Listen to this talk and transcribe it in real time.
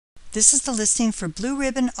This is the listing for Blue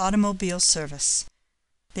Ribbon Automobile Service.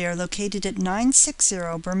 They are located at 960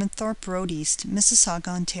 Bermanthorpe Road East, Mississauga,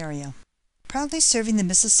 Ontario. Proudly serving the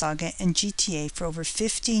Mississauga and GTA for over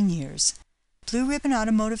 15 years. Blue Ribbon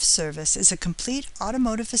Automotive Service is a complete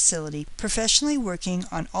automotive facility professionally working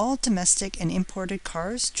on all domestic and imported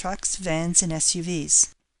cars, trucks, vans, and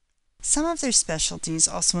SUVs. Some of their specialties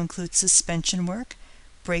also include suspension work,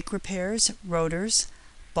 brake repairs, rotors,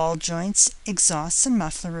 ball joints, exhausts and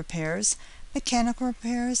muffler repairs, mechanical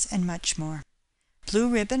repairs, and much more. Blue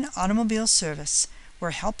Ribbon Automobile Service,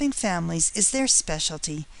 where helping families is their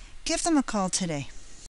specialty. Give them a call today.